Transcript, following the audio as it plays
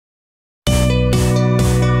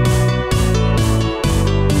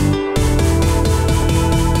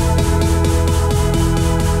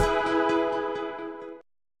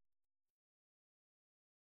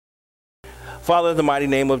Father, in the mighty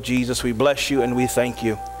name of Jesus, we bless you and we thank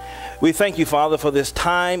you. We thank you, Father, for this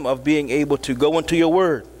time of being able to go into your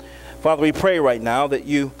word. Father, we pray right now that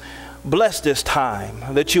you bless this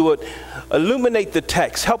time, that you would illuminate the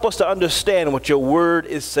text. Help us to understand what your word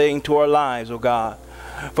is saying to our lives, oh God.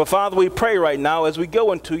 For Father, we pray right now as we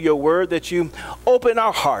go into your word that you open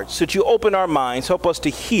our hearts, that you open our minds. Help us to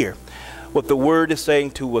hear what the word is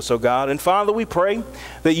saying to us, oh God. And Father, we pray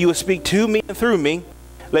that you would speak to me and through me.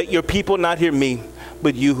 Let your people not hear me,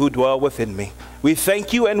 but you who dwell within me. We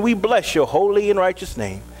thank you and we bless your holy and righteous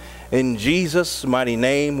name. In Jesus' mighty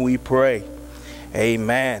name we pray.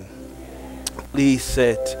 Amen. Please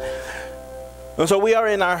sit. And so we are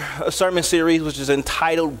in our sermon series, which is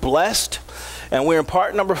entitled Blessed. And we're in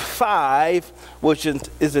part number 5, which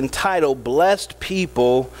is entitled Blessed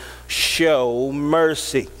People Show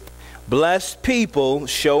Mercy. Blessed people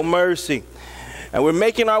show mercy. And we're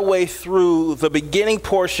making our way through the beginning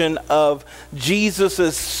portion of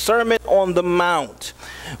Jesus' Sermon on the Mount,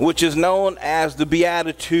 which is known as the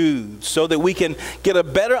Beatitudes, so that we can get a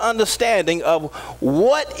better understanding of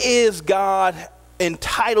what is God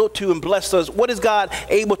entitled to and bless us, what is God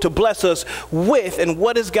able to bless us with, and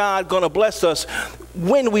what is God going to bless us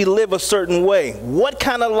when we live a certain way. What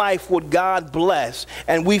kind of life would God bless?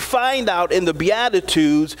 And we find out in the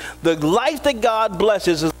Beatitudes, the life that God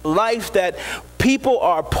blesses is a life that people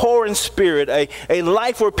are poor in spirit, a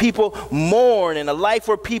life where people mourn, and a life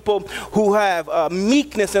where people who have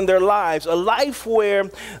meekness in their lives, a life where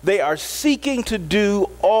they are seeking to do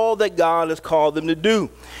all that God has called them to do.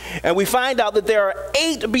 And we find out that there are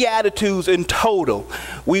 8 Beatitudes in total.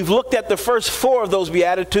 We've looked at the first 4 of those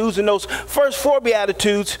Beatitudes, and those first 4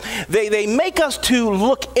 Beatitudes, they make us to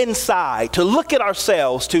look inside, to look at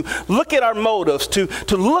ourselves, to look at our motives, to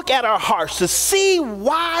look at our hearts, to see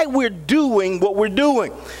why we're doing what we're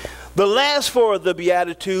doing. The last 4 of the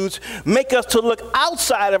Beatitudes make us to look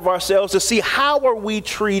outside of ourselves to see how are we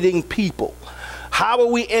treating people. How are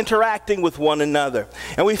we interacting with one another?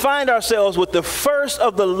 And we find ourselves with the first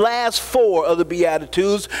of the last 4 of the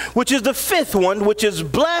Beatitudes, which is the 5th one, which is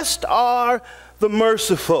blessed are the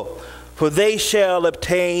merciful, for they shall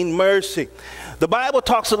obtain mercy. The Bible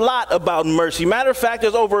talks a lot about mercy. Matter of fact,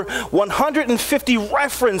 there's over 150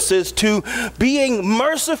 references to being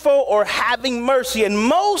merciful or having mercy. And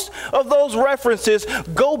most of those references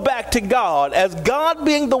go back to God, as God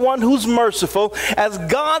being the one who's merciful, as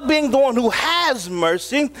God being the one who has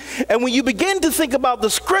mercy. And when you begin to think about the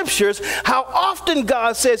scriptures, how often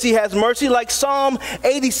God says he has mercy, like Psalm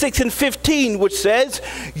 86 and 15, which says,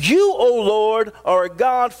 "You, O Lord, are a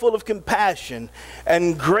God full of compassion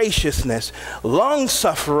and graciousness,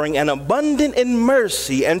 long-suffering and abundant in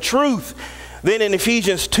mercy and truth." Then in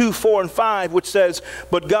Ephesians 2, 4, and 5, which says,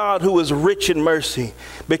 "But God, who is rich in mercy,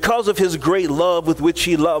 because of his great love with which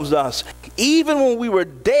he loves us, even when we were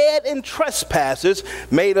dead in trespasses,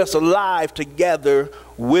 made us alive together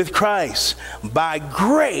with Christ. By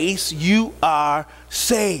grace you are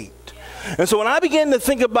saved." And so when I begin to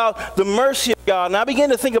think about the mercy of God, and I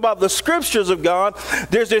begin to think about the scriptures of God,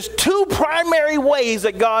 there's 2 primary ways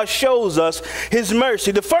that God shows us his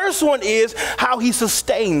mercy. The first one is how he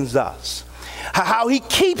sustains us, how he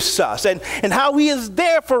keeps us, and how he is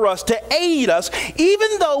there for us to aid us,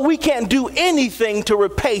 even though we can't do anything to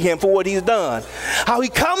repay him for what he's done. How he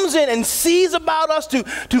comes in and sees about us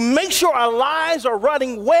to make sure our lives are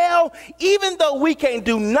running well, even though we can't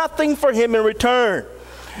do nothing for him in return.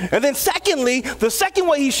 And then secondly, the second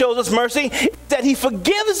way he shows us mercy is that he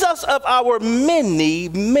forgives us of our many,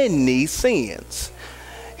 many sins.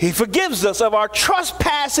 He forgives us of our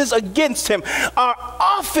trespasses against him, our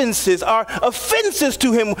offenses, our offenses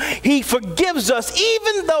to him. He forgives us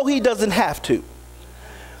even though he doesn't have to.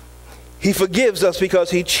 He forgives us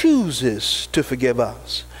because he chooses to forgive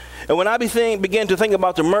us. And when I begin to think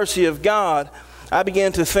about the mercy of God, I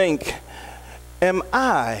begin to think, am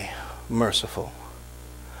I merciful?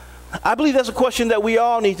 I believe that's a question that we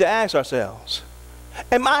all need to ask ourselves.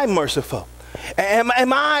 Am I merciful? Am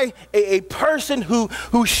I a person who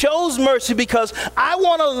shows mercy because I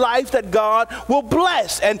want a life that God will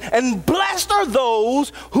bless? And blessed are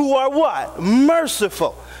those who are what?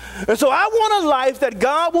 Merciful. And so I want a life that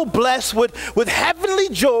God will bless with heavenly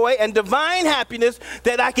joy and divine happiness,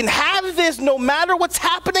 that I can have this no matter what's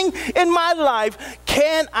happening in my life.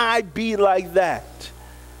 Can I be like that?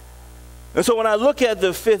 And so when I look at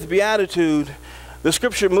the 5th Beatitude, the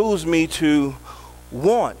scripture moves me to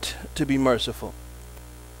want to be merciful.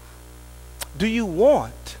 Do you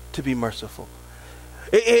want to be merciful?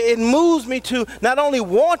 It moves me to not only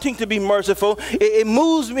wanting to be merciful, it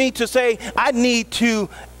moves me to say I need to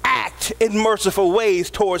act in merciful ways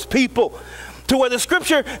towards people. To where the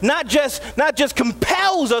scripture not just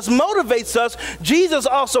compels us, motivates us, Jesus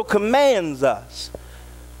also commands us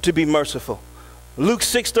to be merciful. Luke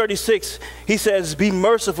 6:36, he says, be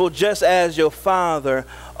merciful just as your Father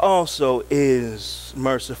also is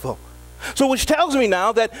merciful. So which tells me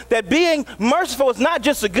now that being merciful is not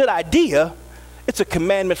just a good idea, it's a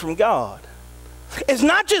commandment from God. It's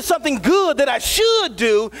not just something good that I should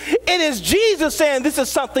do. It is Jesus saying this is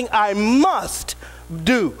something I must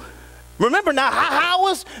do. Remember now, how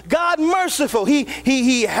is God merciful?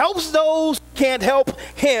 He helps those who can't help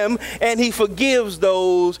him, and he forgives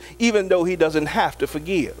those even though he doesn't have to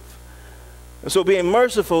forgive. And so being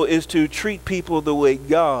merciful is to treat people the way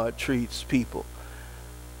God treats people.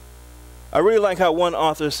 I really like how one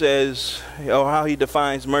author says, or how he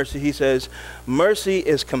defines mercy. He says, mercy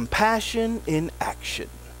is compassion in action.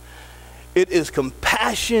 It is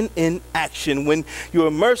compassion in action. When you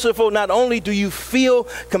are merciful, not only do you feel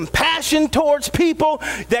compassion towards people,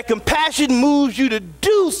 that compassion moves you to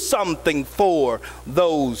do something for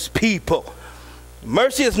those people.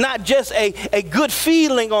 Mercy is not just a good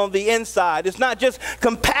feeling on the inside. It's not just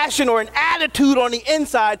compassion or an attitude on the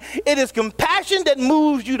inside. It is compassion that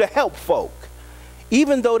moves you to help folk,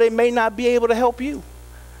 even though they may not be able to help you.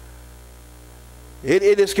 It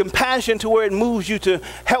is compassion to where it moves you to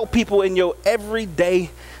help people in your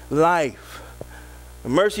everyday life.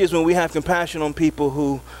 Mercy is when we have compassion on people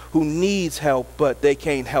who needs help, but they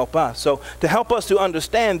can't help us. So to help us to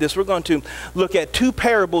understand this, we're going to look at two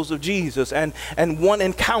parables of Jesus and one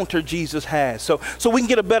encounter Jesus has. So we can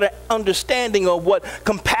get a better understanding of what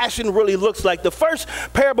compassion really looks like. The first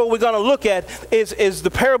parable we're going to look at is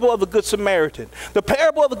the parable of the Good Samaritan. The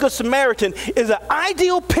parable of the Good Samaritan is an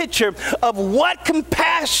ideal picture of what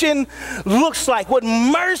compassion looks like, what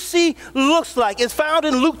mercy looks like. It's found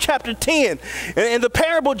in Luke chapter 10. And the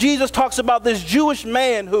parable, Jesus talks about this Jewish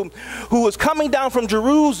man who was coming down from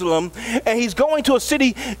Jerusalem, and he's going to a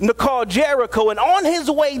city called Jericho, and on his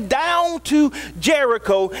way down to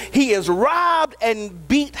Jericho, he is robbed and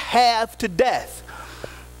beat half to death.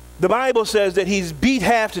 The Bible says that he's beat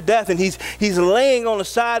half to death, and he's laying on the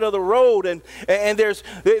side of the road, and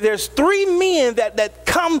there's three men that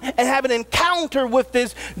come and have an encounter with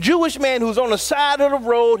this Jewish man who's on the side of the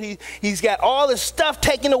road. He's got all his stuff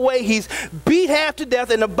taken away. He's beat half to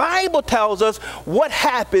death, and the Bible tells us what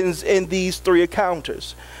happens in these three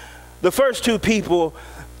encounters. The first two people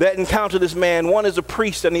that encounter this man, one is a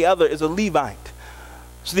priest and the other is a Levite.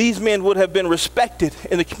 So these men would have been respected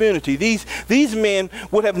in the community. These men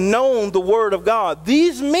would have known the word of God.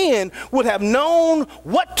 These men would have known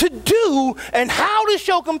what to do and how to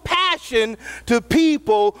show compassion to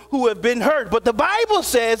people who have been hurt. But the Bible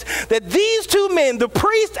says that these two men, the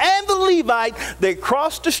priest and the Levite, they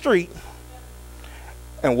crossed the street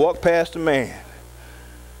and walked past the man.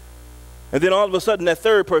 And then all of a sudden that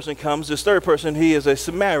third person comes. This third person, he is a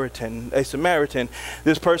Samaritan.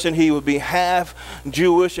 This person, he would be half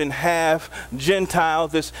Jewish and half Gentile.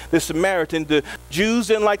 This Samaritan, the Jews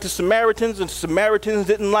didn't like the Samaritans, and the Samaritans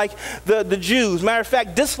didn't like the Jews. Matter of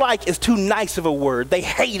fact, dislike is too nice of a word. They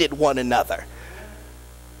hated one another.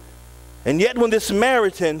 And yet when this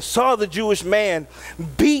Samaritan saw the Jewish man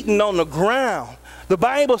beaten on the ground, the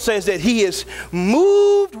Bible says that he is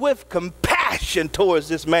moved with compassion towards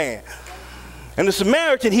this man. And the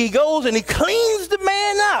Samaritan, he goes and he cleans the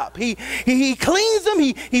man up. He cleans him,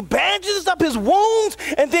 he bandages up his wounds,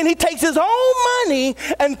 and then he takes his own money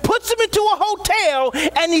and puts him into a hotel,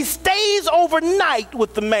 and he stays overnight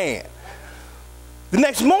with the man. The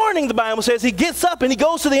next morning, the Bible says, he gets up and he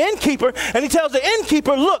goes to the innkeeper, and he tells the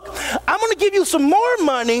innkeeper, look, I'm going to give you some more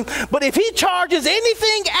money, but if he charges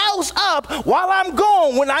anything else up while I'm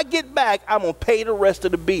gone, when I get back, I'm going to pay the rest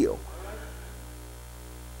of the bill.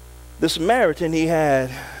 The Samaritan, he had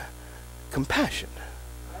compassion.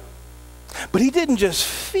 But he didn't just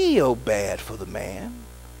feel bad for the man.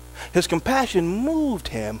 His compassion moved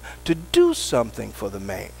him to do something for the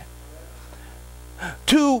man.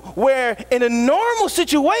 To where in a normal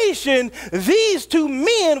situation, these two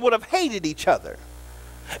men would have hated each other.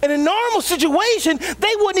 In a normal situation,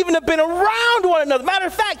 they wouldn't even have been around one another. Matter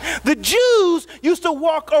of fact, the Jews used to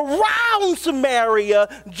walk around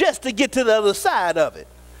Samaria just to get to the other side of it.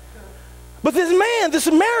 But this man, the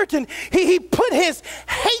Samaritan, he put his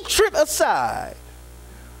hatred aside.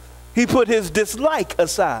 He put his dislike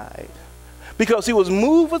aside because he was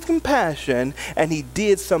moved with compassion and he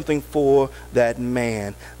did something for that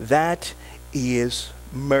man. That is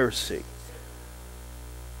mercy.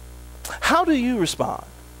 How do you respond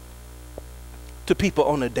to people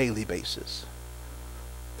on a daily basis?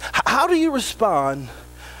 How do you respond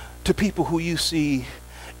to people who you see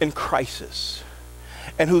in crisis?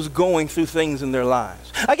 and who's going through things in their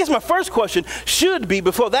lives. I guess my first question should be,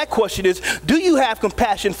 before that question, is, do you have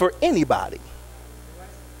compassion for anybody?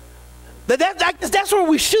 That's where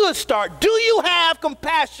we should start. Do you have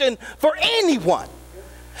compassion for anyone?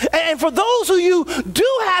 And for those who you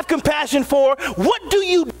do have compassion for, what do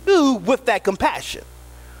you do with that compassion?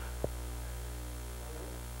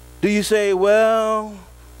 Do you say, well,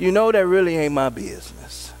 you know, that really ain't my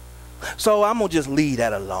business, so I'm going to just leave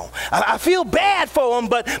that alone. I feel bad for them,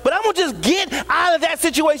 but I'm going to just get out of that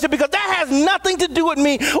situation because that has nothing to do with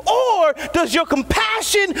me. Or does your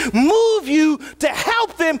compassion move you to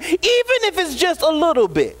help them, even if it's just a little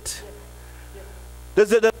bit?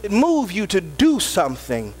 Does it move you to do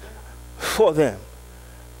something for them?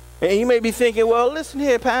 And you may be thinking, well, listen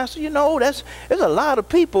here, Pastor, you know, there's a lot of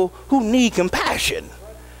people who need compassion.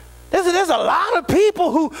 There's a lot of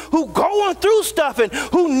people who going through stuff and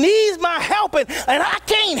who needs my help, and I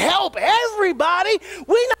can't help everybody.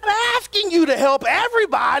 We're not asking you to help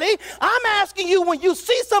everybody. I'm asking you, when you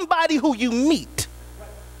see somebody who you meet,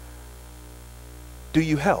 do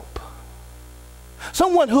you help?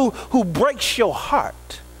 Someone who breaks your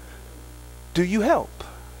heart, do you help?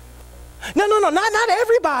 No, not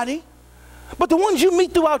everybody. But the ones you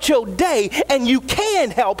meet throughout your day and you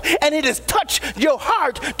can help and it has touched your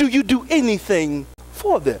heart, do you do anything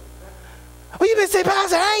for them? Well, you may say,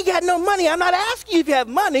 Pastor, I ain't got no money. I'm not asking you if you have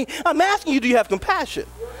money. I'm asking you, do you have compassion?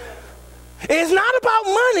 It's not about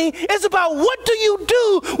money. It's about, what do you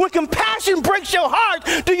do when compassion breaks your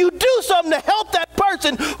heart? Do you do something to help that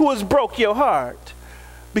person who has broke your heart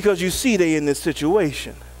because you see they in this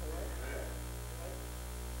situation?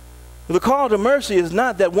 The call to mercy is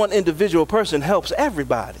not that one individual person helps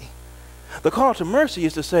everybody. The call to mercy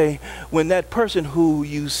is to say, when that person who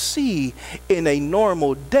you see in a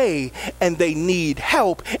normal day and they need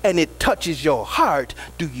help and it touches your heart,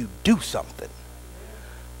 do you do something?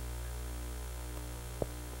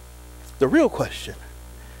 The real question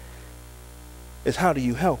is, how do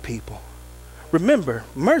you help people? Remember,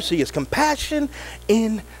 mercy is compassion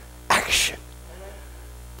in action.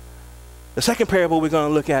 The second parable we're going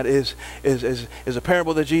to look at is a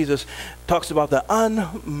parable that Jesus talks about, the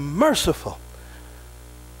unmerciful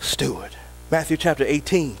steward. Matthew chapter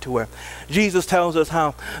 18, to where Jesus tells us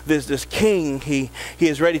how this king, he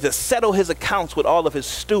is ready to settle his accounts with all of his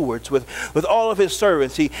stewards, with all of his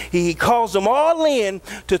servants. He calls them all in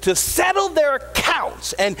to settle their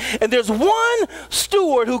accounts. And there's one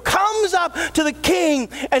steward who comes up to the king,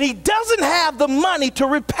 and he doesn't have the money to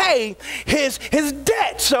repay his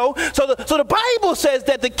debt. So the Bible says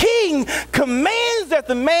that the king commands that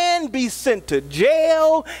the man be sent to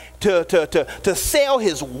jail, to sell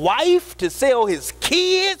his wife, to sell his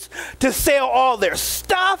kids, to sell all their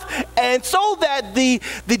stuff, and so that the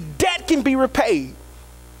debt can be repaid.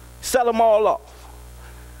 Sell them all off.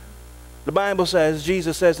 The Bible says,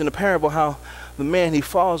 Jesus says in the parable, how the man, he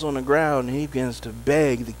falls on the ground and he begins to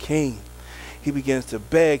beg the king. He begins to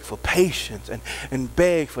beg for patience and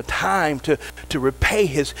beg for time to repay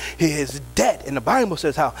his debt. And the Bible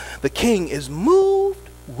says how the king is moved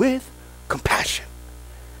with compassion.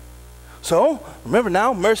 So, remember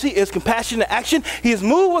now, mercy is compassion in action. He is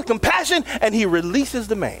moved with compassion and he releases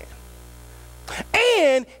the man.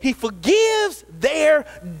 And he forgives their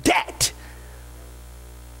debt.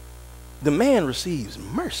 The man receives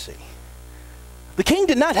mercy. The king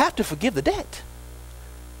did not have to forgive the debt.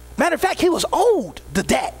 Matter of fact, he was owed the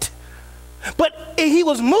debt. But he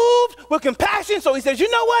was moved with compassion, so he says, you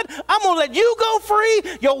know what? I'm going to let you go free,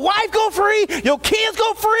 your wife go free, your kids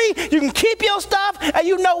go free, you can keep your stuff, and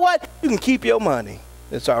you know what? You can keep your money.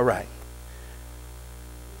 It's all right.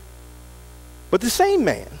 But the same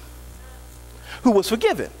man who was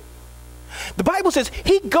forgiven, the Bible says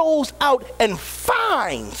he goes out and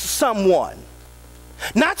finds someone,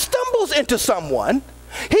 not stumbles into someone.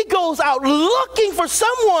 He goes out looking for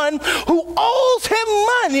someone who owes him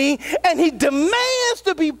money, and he demands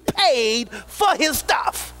to be paid for his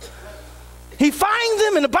stuff. He finds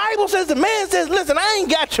him, and the Bible says, the man says, listen, I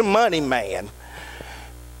ain't got your money, man.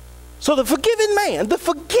 So the forgiven man, the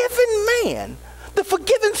forgiven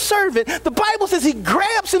servant, the Bible says he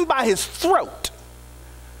grabs him by his throat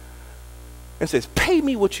and says, pay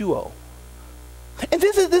me what you owe. And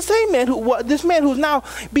this is the same man this man who's now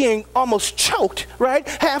being almost choked, right?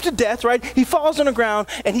 Half to death, right? He falls on the ground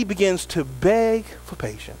and he begins to beg for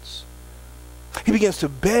patience. He begins to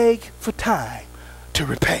beg for time to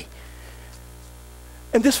repay.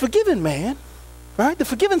 And this forgiven man, right? The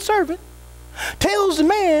forgiven servant tells the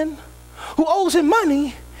man who owes him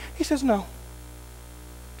money, he says, no,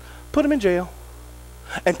 put him in jail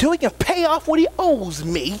until he can pay off what he owes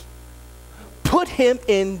me. Put him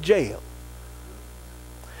in jail.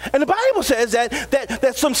 And the Bible says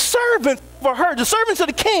that some servants overheard, the servants of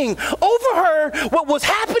the king overheard what was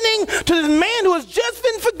happening to this man who has just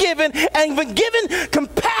been forgiven and been given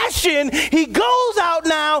compassion. He goes out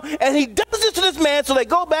now and he does this to this man, so they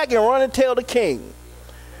go back and run and tell the king.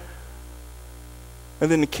 And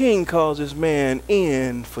then the king calls this man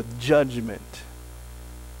in for judgment.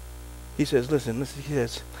 He says, listen, he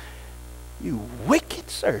says, you wicked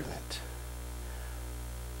servant.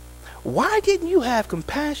 Why didn't you have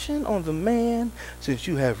compassion on the man since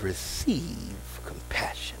you have received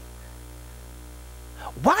compassion?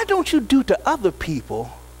 Why don't you do to other people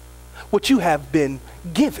what you have been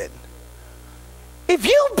given? If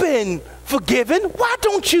you've been forgiven, why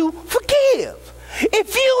don't you forgive?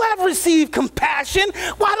 If you have received compassion,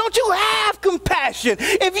 why don't you have compassion?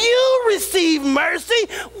 If you receive mercy,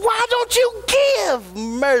 why don't you give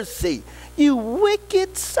mercy? You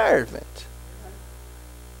wicked servant.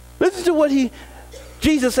 Listen to what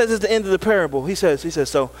Jesus says at the end of the parable. He says,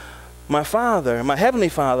 so my Father, my Heavenly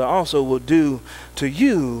Father also will do to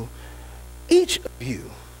you, each of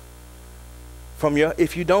you,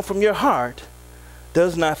 if you don't from your heart,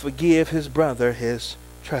 does not forgive his brother his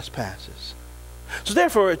trespasses. So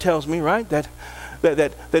therefore it tells me, right,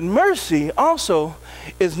 that mercy also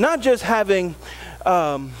is not just having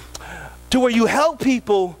to where you help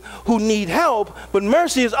people who need help, but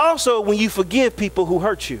mercy is also when you forgive people who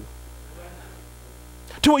hurt you.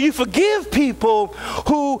 To where you forgive people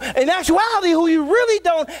who, in actuality, who you really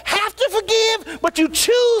don't have to forgive, but you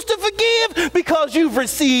choose to forgive because you've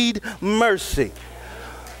received mercy.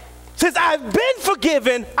 Since I've been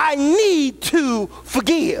forgiven, I need to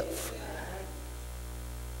forgive.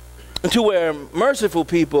 And to where merciful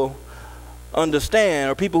people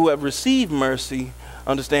understand, or people who have received mercy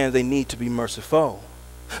understand they need to be merciful.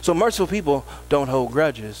 So merciful people don't hold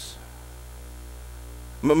grudges.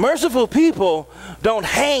 Merciful people don't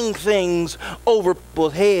hang things over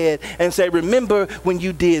people's head and say, remember when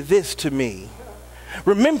you did this to me.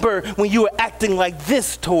 Remember when you were acting like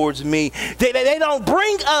this towards me. They don't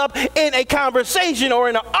bring up in a conversation or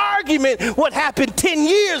in an argument what happened 10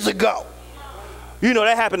 years ago. You know,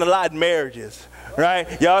 that happened a lot in marriages,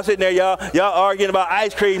 right? Y'all sitting there, y'all arguing about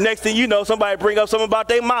ice cream. Next thing you know, somebody bring up something about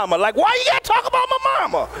their mama. Like, why you got to talk about my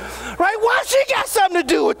mama? Right? Why she got something to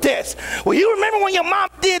do with this? Well, you remember when your mom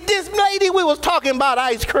did this, lady? We was talking about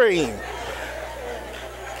ice cream.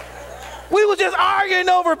 We was just arguing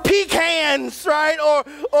over pecans, right?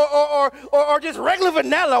 Or just regular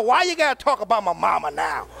vanilla. Why you got to talk about my mama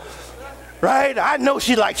now? Right? I know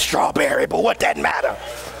she likes strawberry, but what that matter?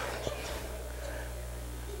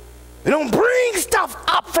 They don't bring stuff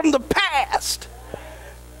up from the past.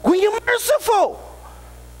 When you're merciful,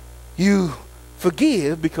 you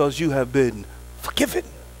forgive because you have been forgiven.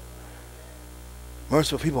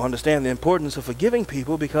 Merciful people understand the importance of forgiving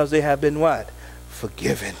people because they have been what?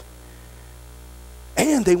 Forgiven.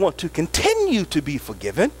 And they want to continue to be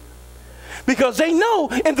forgiven because they know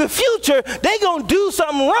in the future they're going to do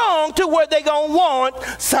something wrong to where they're going to want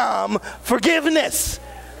some forgiveness.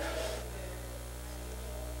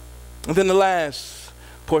 And then the last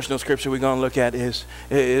portion of scripture we're going to look at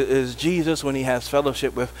is Jesus when he has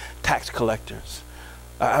fellowship with tax collectors.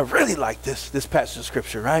 I really like this passage of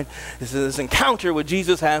scripture, right? This encounter what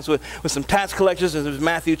Jesus has with some tax collectors. This is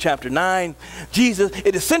Matthew chapter 9.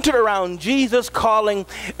 It is centered around Jesus calling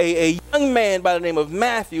a young man by the name of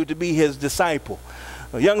Matthew to be his disciple.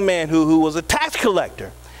 A young man who was a tax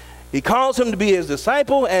collector. He calls him to be his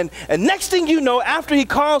disciple, and next thing you know, after he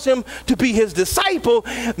calls him to be his disciple,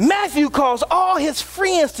 Matthew calls all his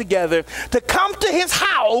friends together to come to his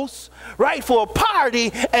house, right, for a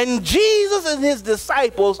party, and Jesus and his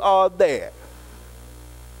disciples are there.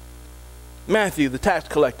 Matthew, the tax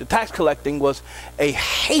collector. Tax collecting was a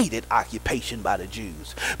hated occupation by the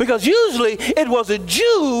Jews because usually it was a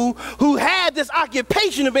Jew who had this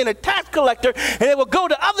occupation of being a tax collector, and they would go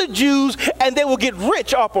to other Jews and they would get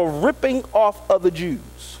rich off of ripping off other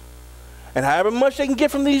Jews. And however much they can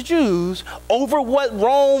get from these Jews over what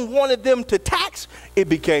Rome wanted them to tax, it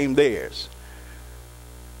became theirs.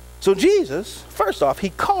 So Jesus, first off, he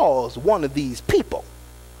calls one of these people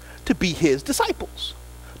to be his disciples,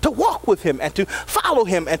 to walk with him and to follow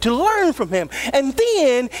him and to learn from him. And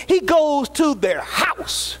then he goes to their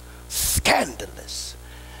house, scandalous.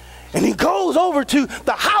 And he goes over to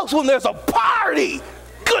the house when there's a party,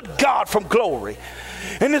 good God from glory.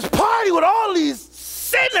 And this party with all these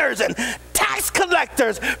sinners and tax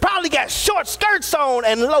collectors, probably got short skirts on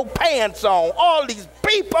and low pants on, all these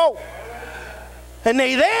people. And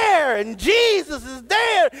they there, and Jesus is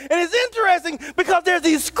there. And it's interesting because there's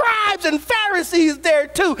these scribes and Pharisees there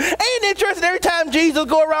too. Ain't it interesting every time Jesus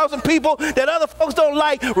go around some people that other folks don't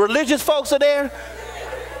like, religious folks are there?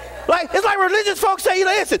 Like, it's like religious folks say,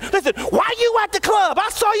 listen, why you at the club? I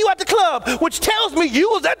saw you at the club, which tells me you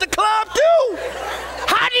was at the club too.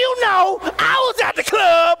 How do you know I was at the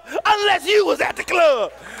club unless you was at the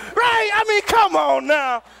club? Right? I mean, come on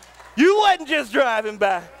now. You wasn't just driving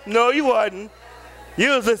by. No, you wasn't.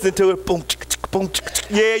 You was listening to it. Boom, boom.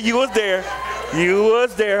 Yeah, you was there. You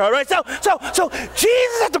was there. All right. So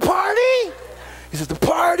Jesus at the party. He's at the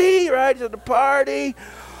party, right? He's at the party.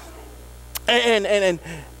 And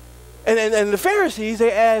the Pharisees,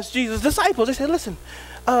 they asked Jesus' disciples, they said, listen,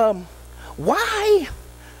 why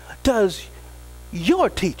does your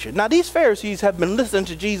teacher, now these Pharisees have been listening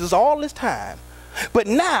to Jesus all this time, but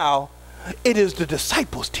now it is the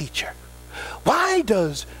disciples' teacher. Why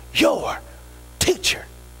does your teacher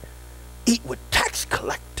eat with tax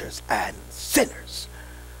collectors and sinners?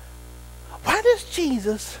 Why does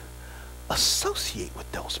Jesus associate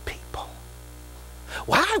with those people?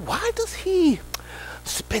 Why does he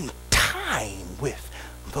spend time with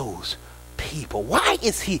those people? Why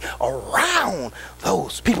is he around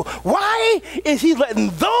those people? Why is he letting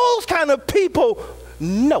those kind of people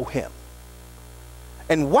know him?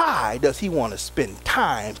 And why does he want to spend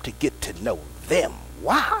time to get to know them?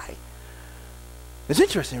 Why? It's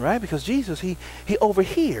interesting, right? Because Jesus, he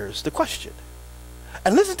overhears the question.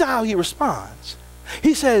 And listen to how he responds.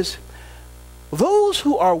 He says, those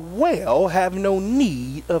who are well have no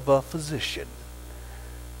need of a physician,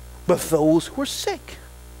 but those who are sick.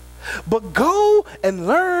 But go and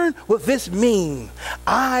learn what this means.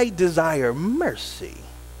 I desire mercy,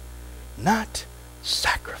 not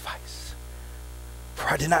sacrifice. For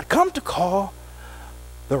I did not come to call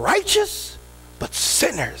the righteous, but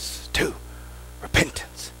sinners to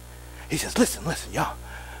repentance. He says, listen,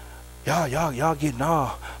 y'all getting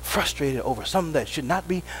all frustrated over something that should not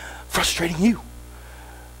be frustrating you.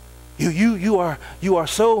 You are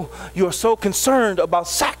so concerned about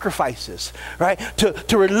sacrifices, right?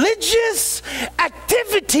 To religious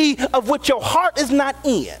activity of which your heart is not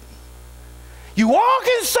in. You are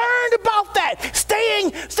concerned about that,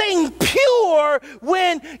 staying pure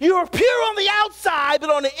when you're pure on the outside, but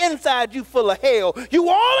on the inside you full of hell. You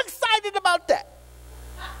all excited about that.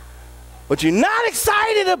 But you're not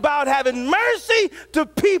excited about having mercy to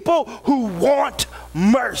people who want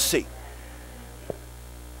mercy.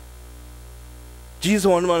 Jesus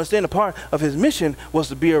wanted them to understand a part of his mission was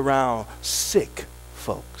to be around sick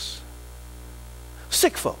folks.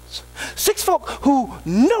 Sick folks. Sick folk who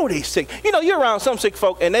know they sick. You know, you're around some sick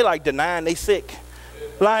folk and they like denying they sick.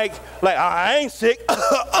 Like I ain't sick.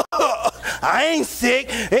 I ain't sick.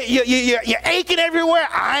 You're aching everywhere.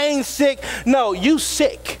 I ain't sick. No, you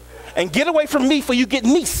sick. And get away from me for you get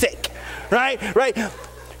me sick. Right?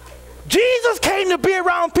 Jesus came to be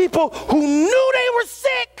around people who knew they were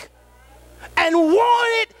sick and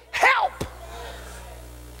wanted help.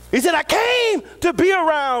 He said, I came to be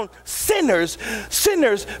around sinners,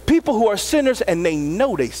 people who are sinners and they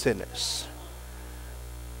know they sinners.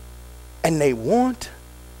 And they want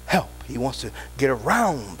help. He wants to get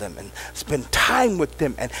around them and spend time with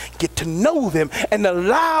them and get to know them and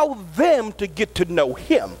allow them to get to know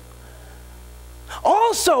him.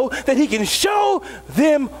 Also, that he can show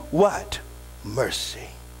them what? Mercy.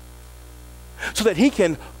 So that he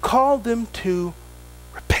can call them to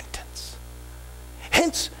repentance.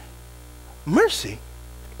 Hence, mercy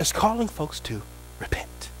is calling folks to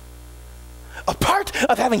repent. A part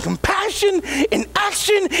of having compassion in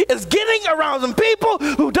action is getting around some people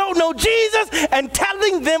who don't know Jesus and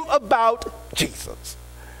telling them about Jesus.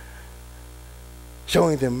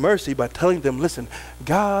 Showing them mercy by telling them, listen,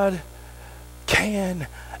 God can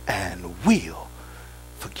and will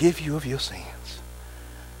forgive you of your sins.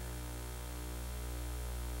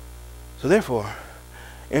 So therefore,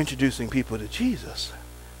 introducing people to Jesus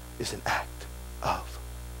is an act of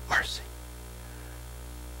mercy.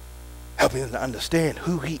 Helping them to understand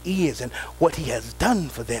who he is and what he has done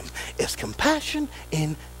for them is compassion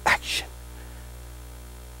in action.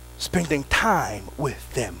 Spending time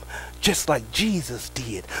with them just like Jesus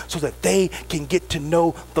did so that they can get to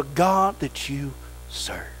know the God that you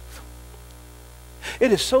serve.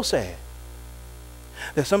 It is so sad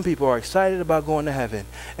that some people are excited about going to heaven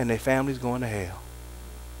and their family's going to hell.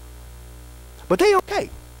 But they okay.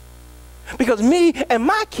 Because me and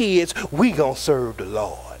my kids, we gonna serve the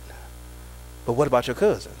Lord. But what about your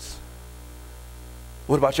cousins?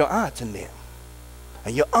 What about your aunts and them?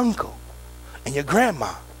 And your uncle? And your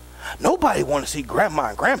grandma? Nobody want to see grandma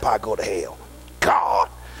and grandpa go to hell. God.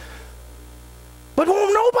 But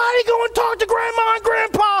won't nobody go and talk to grandma and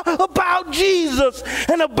grandpa about Jesus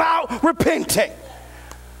and about repenting.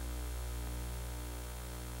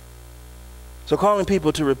 So calling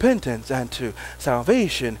people to repentance and to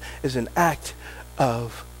salvation is an act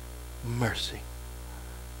of mercy.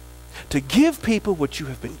 To give people what you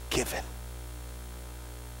have been given.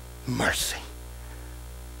 Mercy.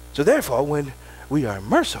 So therefore, when we are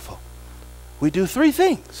merciful, we do three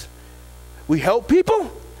things. We help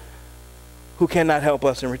people who cannot help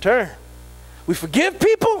us in return. We forgive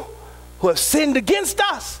people who have sinned against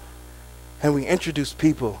us. And we introduce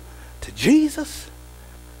people to Jesus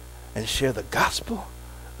and share the gospel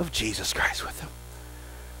of Jesus Christ with them.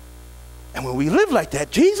 And when we live like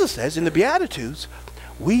that, Jesus says in the Beatitudes,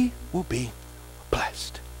 we will be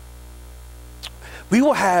blessed. We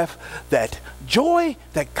will have that joy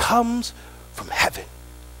that comes from heaven.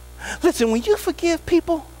 Listen, when you forgive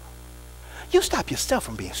people, you stop yourself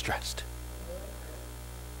from being stressed.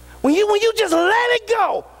 When you just let it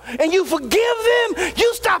go and you forgive them,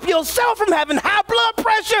 you stop yourself from having high blood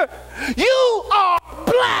pressure. You are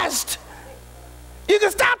blessed. You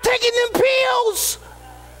can stop taking them pills.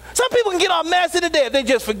 Some people can get all messy today if they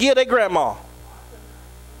just forgive their grandma,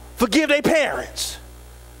 forgive their parents,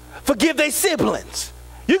 forgive their siblings.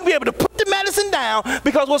 You can be able to put the medicine down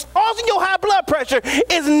because what's causing your high blood pressure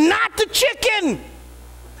is not the chicken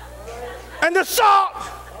and the salt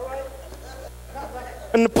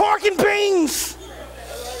and the pork and beans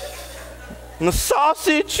and the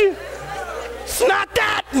sausage. It's not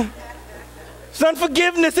that. It's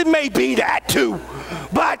unforgiveness. It may be that too,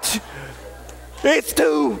 but it's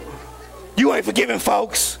too. You ain't forgiving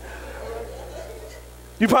folks.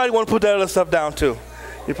 You probably want to put that other stuff down too.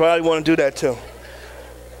 You probably want to do that too.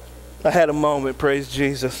 I had a moment, praise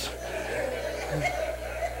Jesus.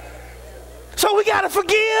 So we got to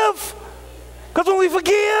forgive. Because when we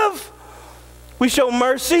forgive, we show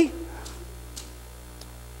mercy.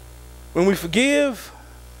 When we forgive,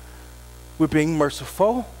 we're being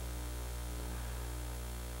merciful.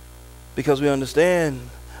 Because we understand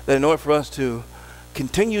that in order for us to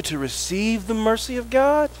continue to receive the mercy of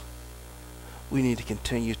God, we need to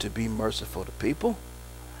continue to be merciful to people.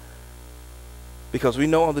 Because we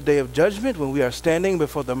know on the day of judgment, when we are standing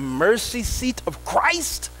before the mercy seat of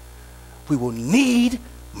Christ, we will need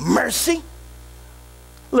mercy.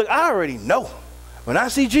 Look, I already know. When I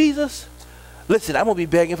see Jesus, listen, I'm going to be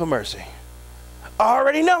begging for mercy. I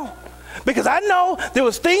already know. Because I know there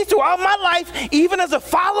was things throughout my life, even as a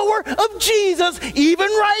follower of Jesus, even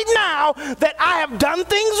right now, that I have done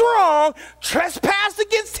things wrong, trespassed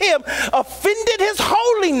against him, offended his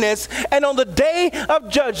holiness, and on the day of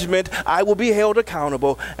judgment, I will be held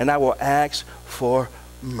accountable and I will ask for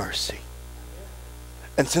mercy.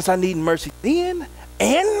 And since I need mercy then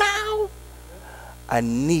and now, I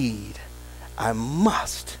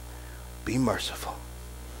must be merciful.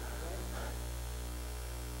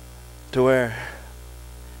 To where,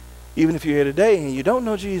 even if you're here today and you don't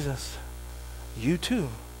know Jesus, you too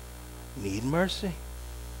need mercy.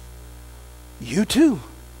 You too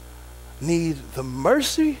need the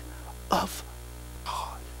mercy of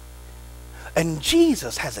God. And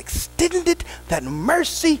Jesus has extended that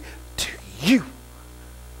mercy to you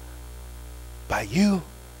by you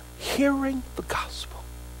hearing the gospel.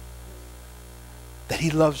 That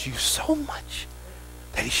he loves you so much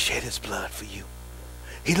that he shed his blood for you.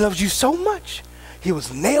 He loves you so much, he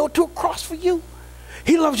was nailed to a cross for you.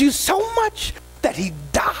 He loves you so much that he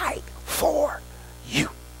died for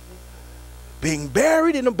you. Being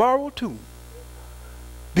buried in a borrowed tomb,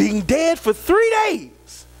 being dead for 3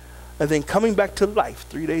 days, and then coming back to life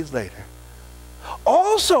 3 days later.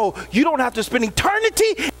 Also, you don't have to spend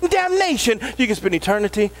eternity in damnation. You can spend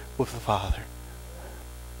eternity with the Father.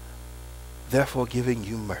 Therefore, giving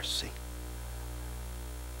you mercy.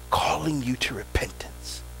 Calling you to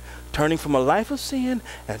repentance, turning from a life of sin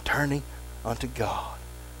and turning unto God,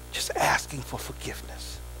 just asking for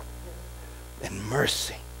forgiveness. And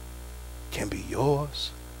mercy can be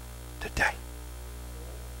yours today.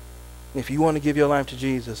 If you want to give your life to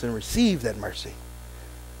Jesus and receive that mercy,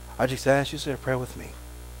 I just ask you to say a prayer with me.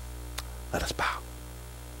 Let us bow.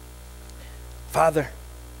 Father,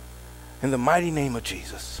 in the mighty name of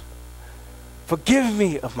Jesus, forgive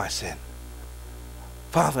me of my sin.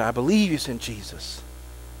 Father, I believe you sent Jesus.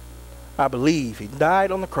 I believe he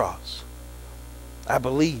died on the cross. I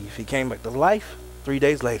believe he came back to life 3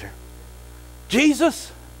 days later.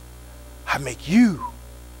 Jesus, I make you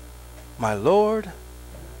my Lord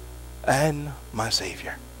and my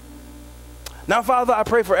Savior. Now, Father, I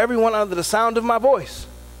pray for everyone under the sound of my voice.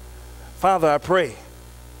 Father, I pray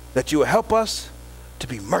that you will help us to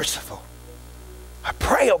be merciful. I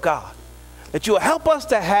pray, oh God, that you will help us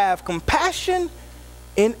to have compassion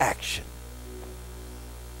in action.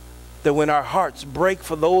 That when our hearts break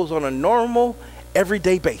for those on a normal,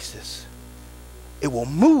 everyday basis, it will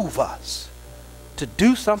move us to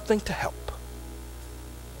do something to help.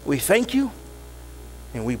 We thank you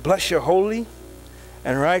and we bless your holy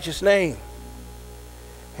and righteous name.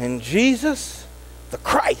 In Jesus, the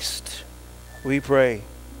Christ, we pray.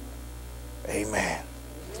 Amen.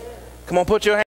 Come on, put your hands.